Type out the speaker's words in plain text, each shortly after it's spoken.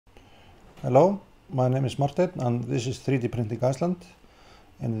Hello, my name is Martin and this is 3D Printing Iceland.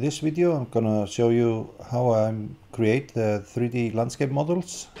 In this video I'm gonna show you how I create the 3D landscape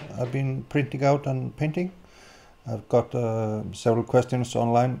models I've been printing out and painting. I've got several questions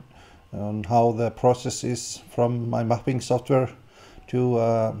online on how the process is from my mapping software to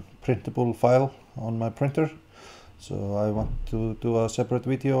a printable file on my printer. So I want to do a separate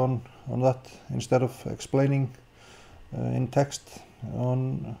video on that instead of explaining in text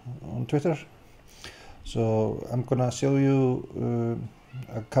on Twitter. So I'm gonna show you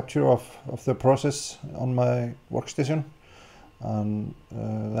a capture of the process on my workstation, and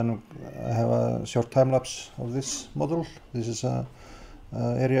then I have a short time lapse of this model. This is a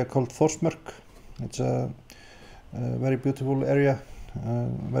area called Thorsmörk. It's a very beautiful area,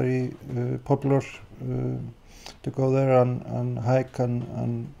 very popular to go there and hike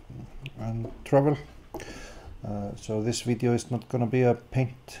and travel. So this video is not going to be a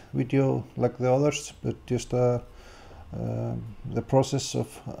paint video like the others, but just the process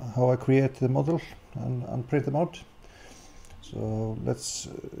of how I create the model and print them out. So let's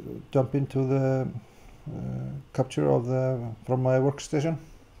jump into the capture of from my workstation.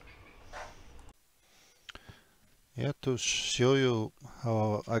 Yeah, to show you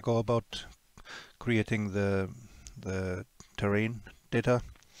how I go about creating the terrain data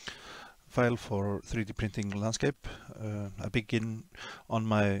file for 3D printing landscape. I begin on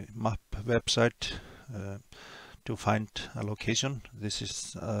my map website to find a location. This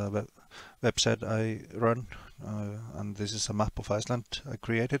is a website I run, and this is a map of Iceland I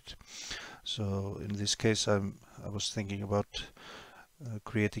created. So in this case I was thinking about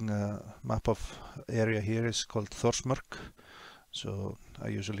creating a map of area here is called Thorsmörk. So I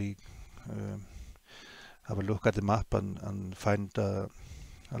usually have a look at the map and find a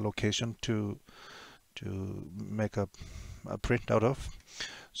location to make a print out of.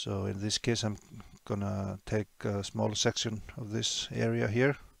 So in this case I'm gonna take a small section of this area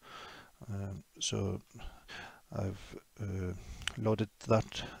here. So I've loaded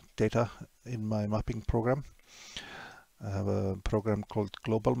that data in my mapping program. I have a program called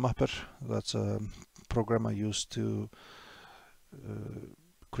Global Mapper. That's a program I use to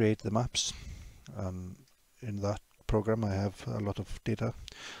create the maps. In that program I have a lot of data,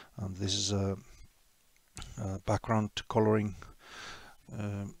 and this is a background coloring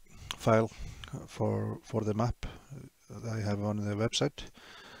file for the map that I have on the website.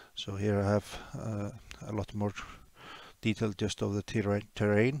 So here I have a lot more detail just of the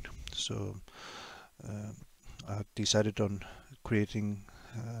terrain. So I decided on creating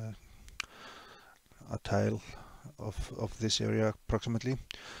a tile of this area approximately.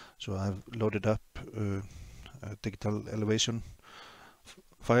 So I've loaded up a digital elevation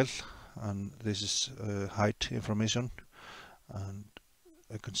file, and this is height information, and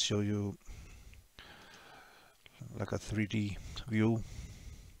I can show you like a 3D view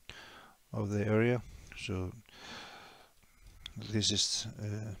of the area. So this is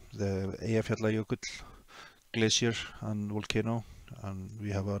the Eyjafjallajökull glacier and volcano, and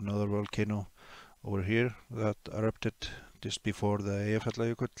we have another volcano over here that erupted just before the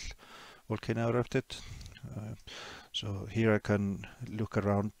Eyjafjallajökull volcano erupted. So here I can look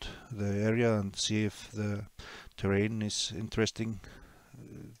around the area and see if the terrain is interesting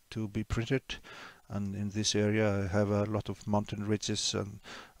to be printed. And in this area I have a lot of mountain ridges, and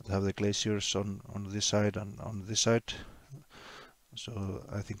I have the glaciers on this side and on this side. So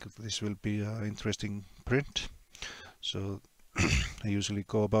I think this will be an interesting print. So I usually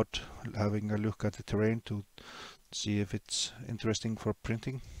go about having a look at the terrain to see if it's interesting for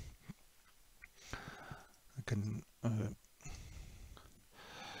printing. I can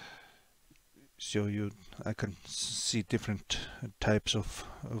show you, I can see different types of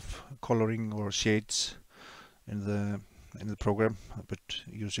coloring or shades in the program, but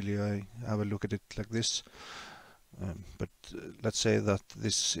usually I have a look at it like this. But let's say that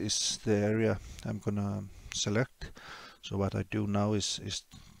this is the area I'm gonna select. So what I do now is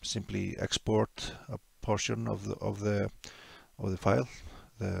simply export a portion of the file.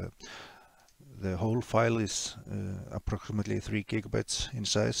 The whole file is approximately 3 gigabytes in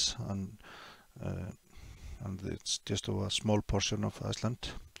size, and it's just a small portion of Iceland.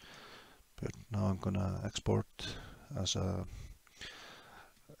 But now I'm gonna export as a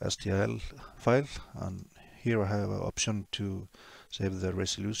STL file, and here I have an option to save the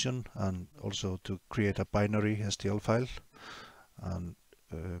resolution and also to create a binary STL file. And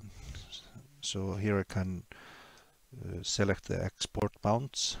so here I can select the export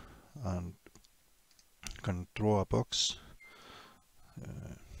bounds and can draw a box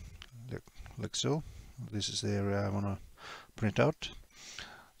like so. This is the area I want to print out.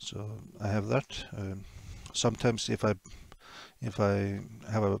 So I have that. Sometimes if I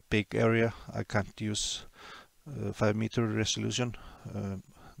have a big area, I can't use 5-meter resolution.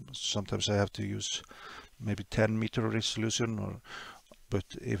 Sometimes I have to use maybe 10-meter resolution, but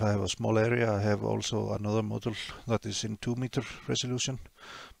if I have a small area, I have also another model that is in 2-meter resolution.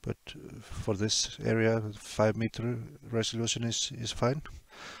 But for this area, 5-meter resolution is fine.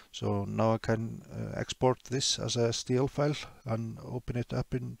 So now I can export this as a STL file and open it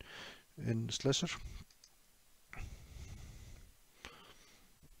up in Slicer.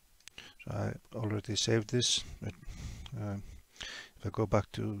 So I already saved this, but if I go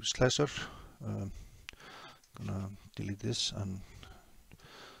back to Slicer, I'm gonna delete this and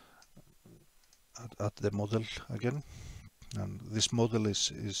add the model again. And this model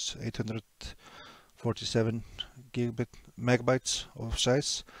is 847 megabytes of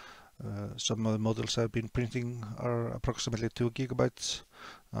size. Some of the models I've been printing are approximately 2 gigabytes,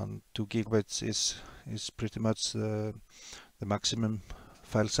 and 2 gigabytes is pretty much the maximum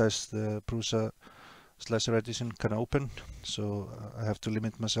file size the Prusa Slicer edition can open. So I have to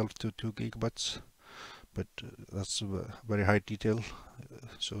limit myself to 2 gigabytes, but that's a very high detail,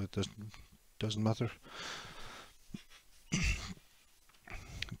 so it doesn't matter.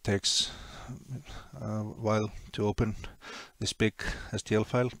 It takes a while to open this big STL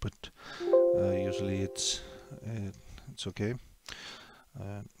file, but usually it's okay.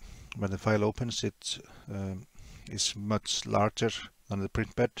 When the file opens, it is much larger than the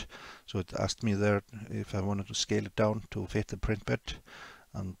print bed, so it asked me there if I wanted to scale it down to fit the print bed,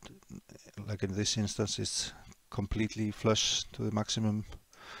 and like in this instance, it's completely flush to the maximum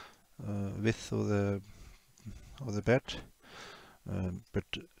width of the bed. But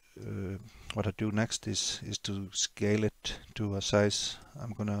what I do next is to scale it to a size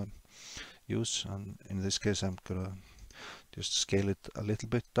I'm gonna use, and in this case I'm gonna just scale it a little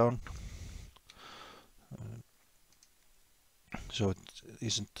bit down, so it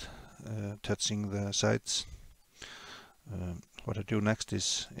isn't touching the sides. What I do next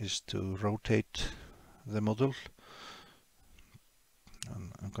is to rotate the model,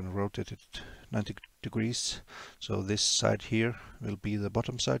 and I'm going to rotate it 90 degrees, so this side here will be the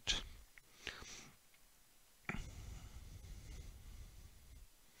bottom side.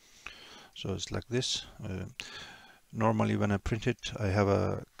 So it's like this. Normally when I print it, I have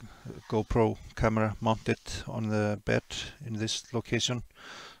a GoPro camera mounted on the bed in this location,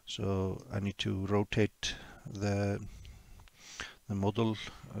 so I need to rotate the model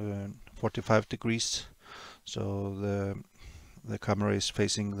 45 degrees, so the camera is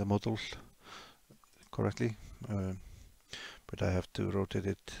facing the model correctly, but I have to rotate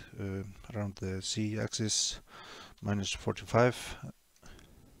it around the Z-axis minus 45.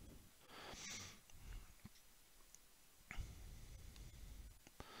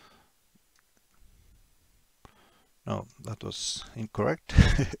 No, that was incorrect.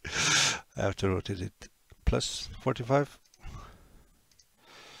 I have to rotate it plus 45.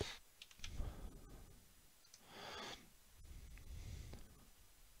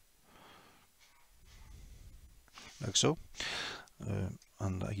 Like so.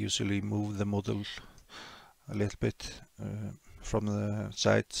 And I usually move the model a little bit from the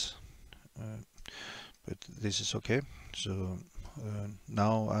sides, but this is okay. So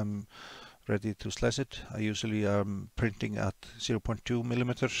now I'm ready to slice it. I usually am printing at 0.2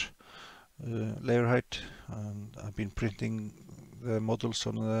 millimeters layer height, and I've been printing the models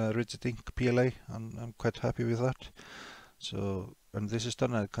on the rigid ink PLA, and I'm quite happy with that. So when this is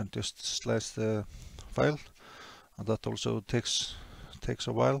done, I can just slice the file, and that also takes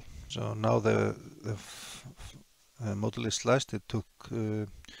a while. So now the model is sliced. It took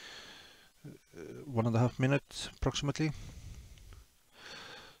 1.5 minutes approximately.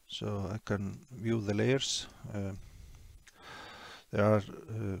 So I can view the layers. There are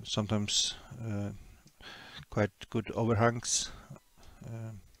sometimes quite good overhangs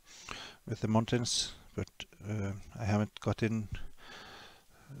with the mountains, but I haven't got in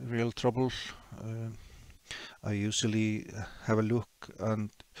real trouble. I usually have a look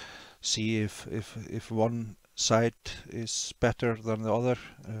and see if one side is better than the other.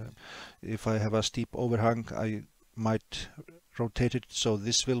 If I have a steep overhang, I might rotate it so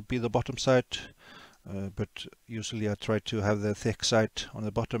this will be the bottom side, but usually I try to have the thick side on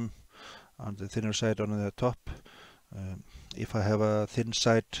the bottom and the thinner side on the top. If I have a thin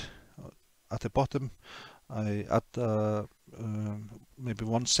side at the bottom, I add maybe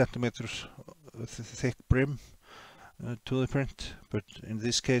 1 centimeter thick brim to the print, but in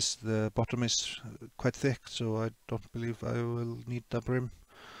this case the bottom is quite thick, so I don't believe I will need a brim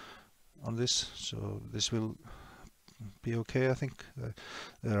on this. So this will be okay, I think.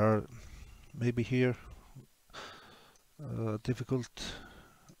 There are maybe here difficult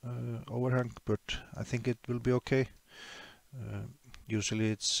overhang, but I think it will be okay.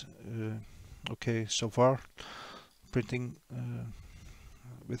 Usually it's okay so far, printing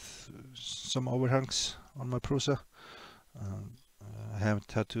with some overhangs on my Prusa. I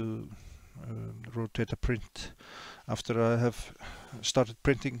haven't had to rotate a print after I have started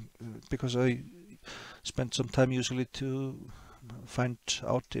printing, because I spend some time usually to find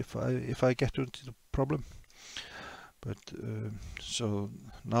out if I get into the problem. But so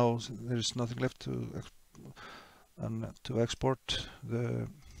now there is nothing left to export the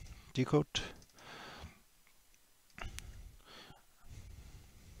gcode.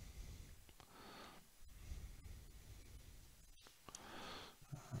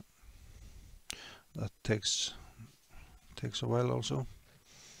 That takes a while also.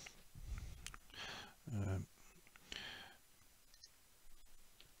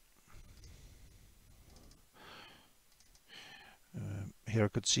 Here I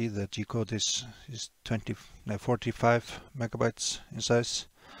could see the G-code is 45 megabytes in size.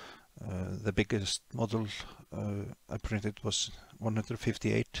 The biggest model I printed was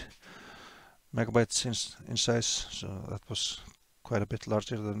 158 megabytes in size, so that was quite a bit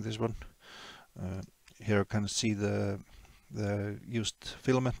larger than this one. Here I can see the used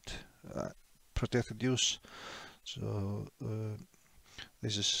filament, protected use. So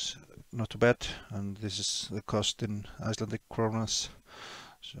this is not too bad, and this is the cost in Icelandic kronas.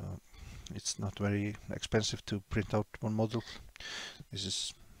 So it's not very expensive to print out one model. This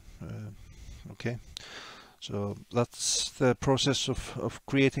is okay. So that's the process of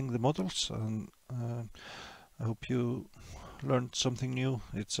creating the models, and I hope you learned something new.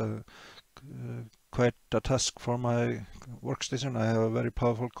 It's quite a task for my workstation. I have a very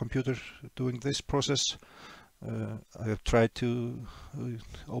powerful computer doing this process. I have tried to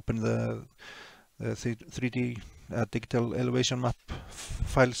open the 3D digital elevation map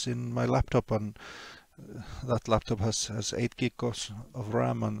files in my laptop, and that laptop has 8 gigs of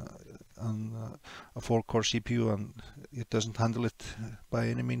RAM and a 4-core CPU, and it doesn't handle it by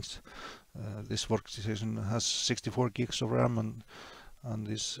any means. This workstation has 64 gigs of RAM and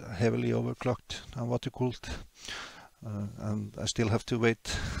is heavily overclocked and water cooled, and I still have to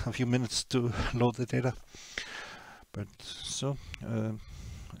wait a few minutes to load the data. But so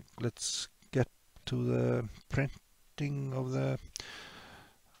let's get to the printing of the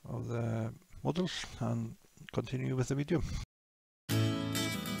models and continue with the video.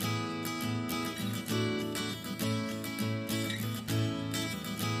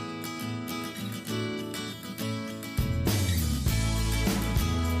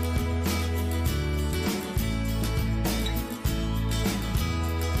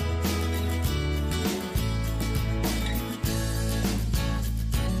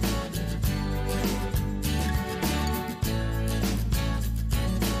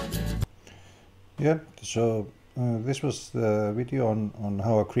 Yeah, so this was the video on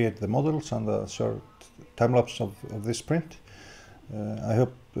how I create the models and a short time-lapse of this print. I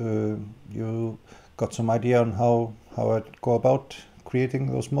hope you got some idea on how I go about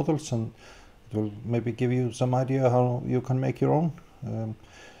creating those models, and it will maybe give you some idea how you can make your own.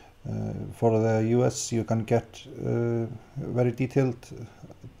 For the US you can get very detailed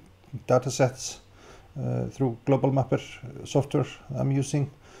data sets through Global Mapper software I'm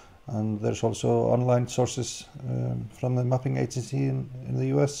using. And there's also online sources from the mapping agency in the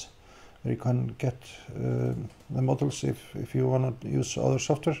US where you can get the models if you want to use other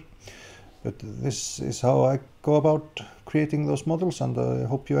software. But this is how I go about creating those models, and I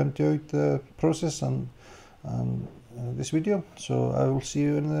hope you enjoyed the process and this video. So I will see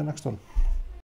you in the next one.